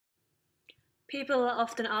People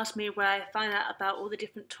often ask me where I find out about all the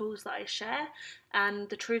different tools that I share, and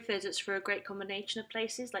the truth is, it's through a great combination of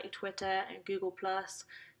places like Twitter and Google Plus,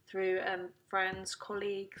 through friends,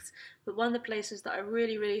 colleagues. But one of the places that I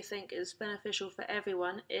really think is beneficial for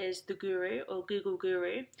everyone is the Guru or Google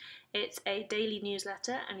Guru. It's a daily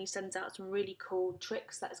newsletter, and he sends out some really cool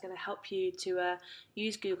tricks that's going to help you to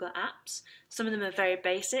use Google Apps. Some of them are very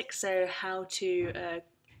basic, so how to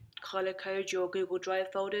color code your Google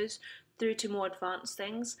Drive folders, through to more advanced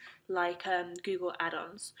things like Google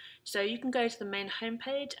add-ons. So you can go to the main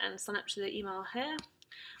homepage and sign up to the email here,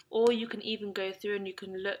 or you can even go through and you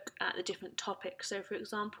can look at the different topics. So for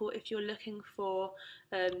example, if you're looking for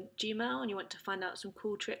Gmail and you want to find out some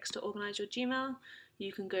cool tricks to organize your Gmail,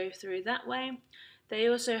 you can go through that way. They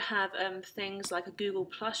also have things like a Google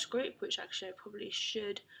Plus group, which actually I probably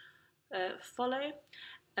should follow.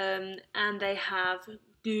 And they have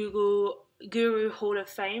Guru Hall of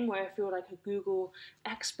Fame, where if you're like a Google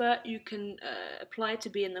expert, you can apply to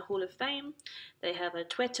be in the Hall of Fame. They have a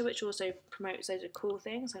Twitter, which also promotes loads of cool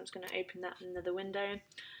things. I'm just going to open that in another window.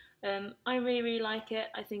 I really like it.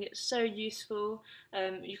 I think it's so useful.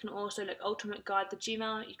 You can also look Ultimate Guide the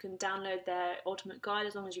Gmail. You can download their Ultimate Guide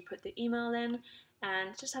as long as you put the email in,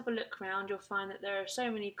 and just have a look around. You'll find that there are so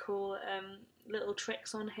many cool little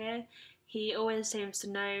tricks on here. He always seems to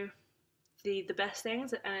know the best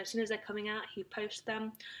things, and as soon as they're coming out, he posts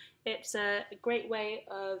them. It's a great way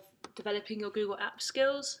of developing your Google Apps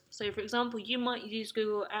skills. So for example, you might use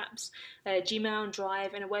Google Apps, Gmail and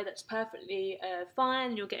Drive in a way that's perfectly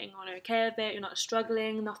fine, you're getting on okay with it, you're not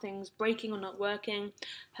struggling, nothing's breaking or not working.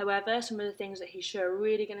 However, some of the things that he shows are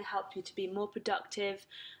really going to help you to be more productive,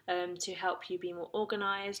 to help you be more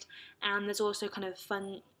organised, and there's also kind of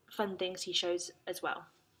fun things he shows as well.